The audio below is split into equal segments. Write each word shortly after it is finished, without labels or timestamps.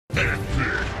My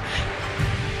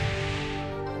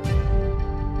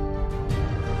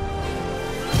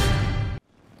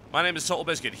name is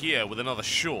Totalbiscuit here with another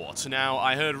short. Now,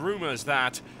 I heard rumours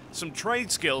that some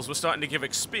trade skills were starting to give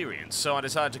experience, so I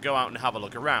decided to go out and have a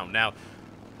look around. Now,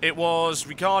 it was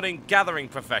regarding gathering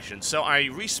professions, so I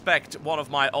respect one of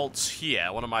my alts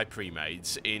here, one of my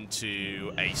pre-mades,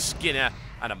 into a skinner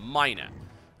and a miner.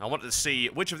 I wanted to see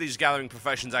which of these gathering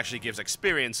professions actually gives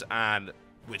experience and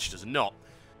which does not.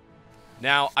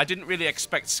 Now, I didn't really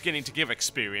expect skinning to give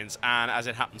experience, and as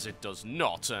it happens, it does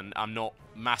not, and I'm not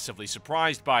massively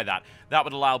surprised by that. That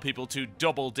would allow people to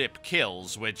double dip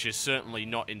kills, which is certainly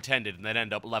not intended, and they'd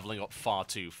end up leveling up far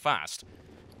too fast.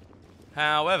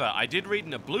 However, I did read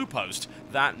in a blue post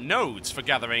that nodes for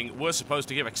gathering were supposed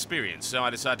to give experience, so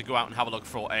I decided to go out and have a look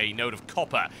for a node of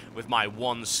copper with my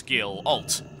one skill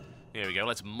alt. Here we go,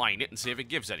 let's mine it and see if it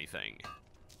gives anything.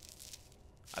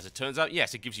 As it turns out,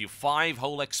 yes, it gives you 5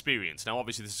 whole experience. Now,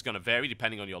 obviously, this is going to vary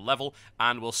depending on your level,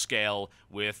 and will scale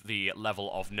with the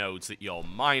level of nodes that you're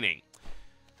mining.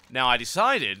 Now, I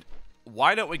decided,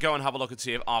 why don't we go and have a look and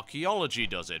see if archaeology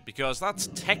does it? Because that's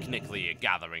technically a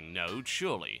gathering node,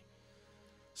 surely.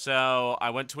 So, I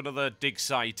went to another dig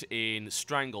site in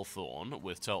Stranglethorn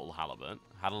with Total Halibut,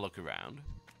 had a look around.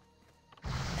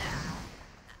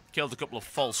 Killed a couple of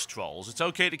false trolls. It's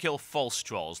okay to kill false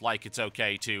trolls, like it's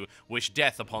okay to wish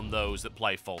death upon those that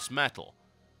play false metal.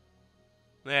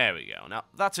 There we go. Now,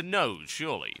 that's a node,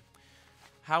 surely.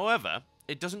 However,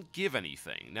 it doesn't give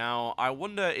anything. Now, I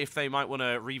wonder if they might want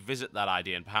to revisit that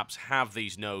idea and perhaps have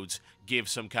these nodes give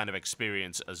some kind of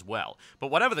experience as well.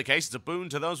 But whatever the case, it's a boon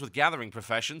to those with gathering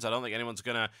professions. I don't think anyone's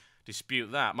going to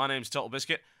dispute that. My name's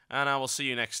Totalbiscuit, and I will see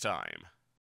you next time.